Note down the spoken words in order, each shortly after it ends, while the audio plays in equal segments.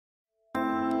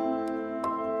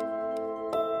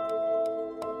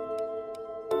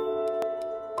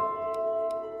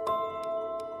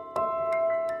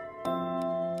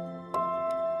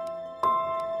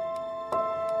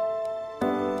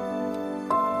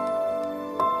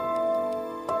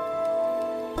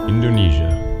Indonesia.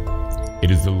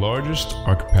 It is the largest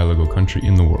archipelago country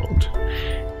in the world.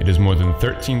 It has more than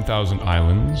 13,000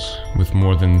 islands, with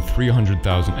more than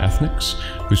 300,000 ethnics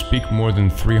who speak more than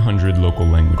 300 local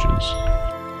languages.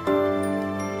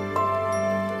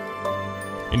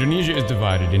 Indonesia is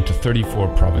divided into 34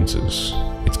 provinces.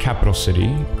 Its capital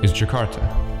city is Jakarta.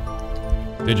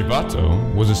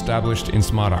 Dejavato was established in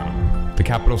Semarang, the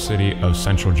capital city of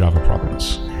Central Java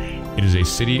Province. It is a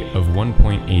city of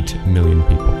 1.8 million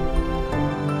people.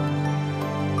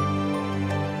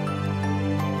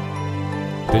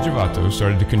 Dejavato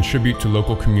started to contribute to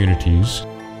local communities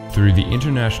through the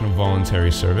International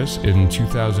Voluntary Service in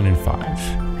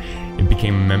 2005. It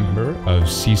became a member of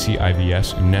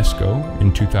CCIVS UNESCO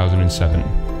in 2007.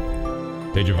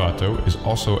 Dejavato is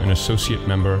also an associate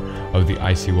member of the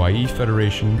ICYE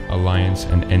Federation, Alliance,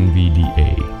 and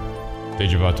NVDA.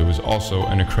 Dejavato is also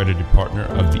an accredited partner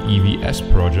of the EVS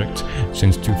project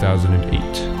since 2008.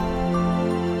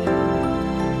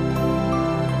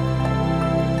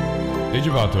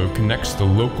 Dejavato connects the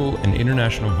local and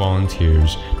international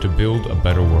volunteers to build a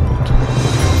better world.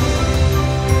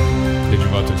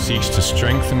 Dejavato seeks to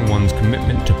strengthen one's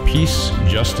commitment to peace,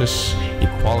 justice,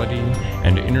 equality,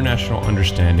 and international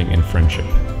understanding and friendship.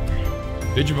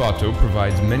 Dejavato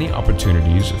provides many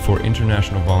opportunities for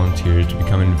international volunteers to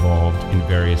become involved in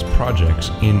various projects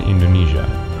in Indonesia.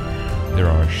 There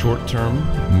are short-term,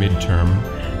 mid-term,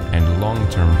 and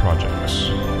long-term projects.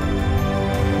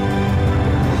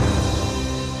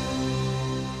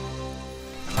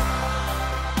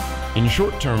 In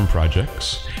short-term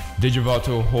projects,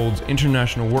 Dejavato holds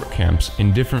international work camps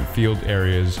in different field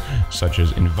areas such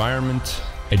as environment,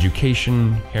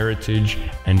 education, heritage,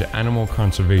 and animal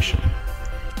conservation.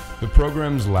 The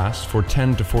programs last for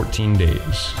 10 to 14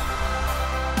 days.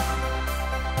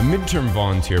 The midterm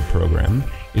volunteer program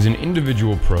is an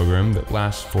individual program that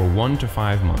lasts for 1 to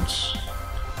 5 months.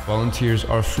 Volunteers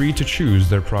are free to choose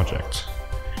their project.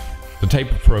 The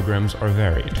type of programs are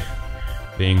varied.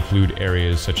 They include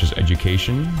areas such as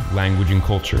education, language and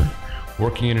culture,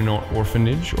 working in an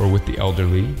orphanage or with the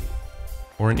elderly,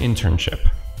 or an internship.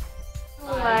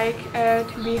 I like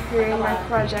to be here in my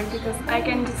project because I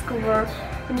can discover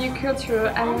a new culture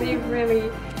and live really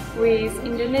with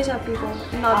Indonesian people,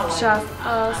 not just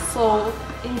a sole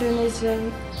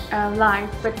Indonesian life,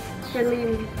 but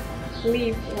really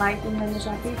live like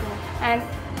Indonesian people. And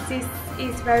this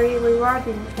is very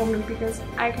rewarding for me because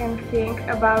I can think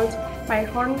about my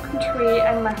home country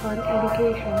and my home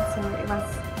education, so it was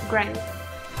great.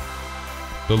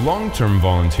 The long-term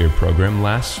volunteer program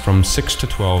lasts from 6 to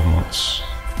 12 months.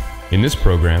 In this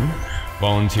program,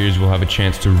 volunteers will have a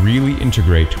chance to really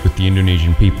integrate with the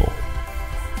Indonesian people.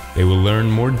 They will learn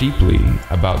more deeply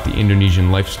about the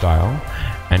Indonesian lifestyle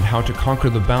and how to conquer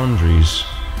the boundaries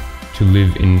to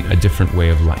live in a different way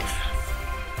of life.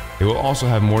 They will also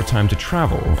have more time to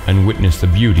travel and witness the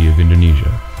beauty of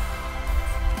Indonesia.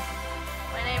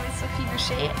 My name is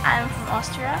Sophie. I'm from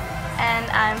Austria and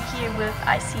I'm here with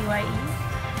ICYE.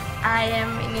 I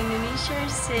am in Indonesia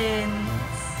since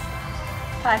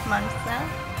 5 months now.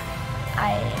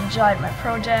 I enjoyed my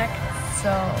project, so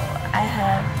I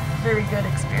have very good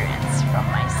experience from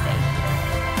my stay here.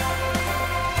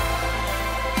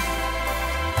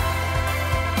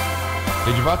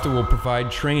 Dejavato will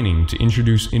provide training to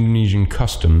introduce Indonesian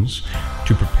customs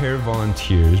to prepare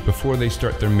volunteers before they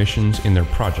start their missions in their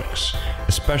projects,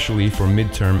 especially for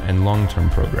midterm and long-term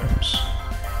programs.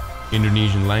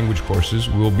 Indonesian language courses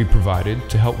will be provided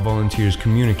to help volunteers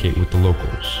communicate with the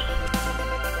locals.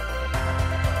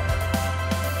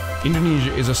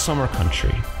 Indonesia is a summer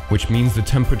country, which means the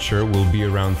temperature will be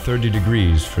around 30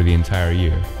 degrees for the entire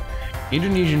year.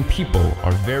 Indonesian people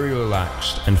are very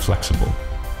relaxed and flexible.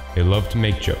 They love to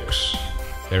make jokes.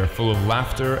 They are full of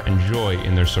laughter and joy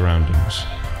in their surroundings.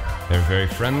 They're very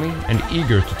friendly and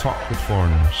eager to talk with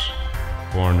foreigners.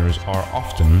 Foreigners are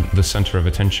often the center of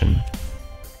attention.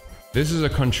 This is a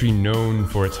country known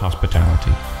for its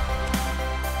hospitality.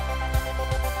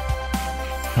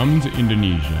 Come to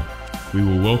Indonesia. We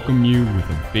will welcome you with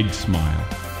a big smile.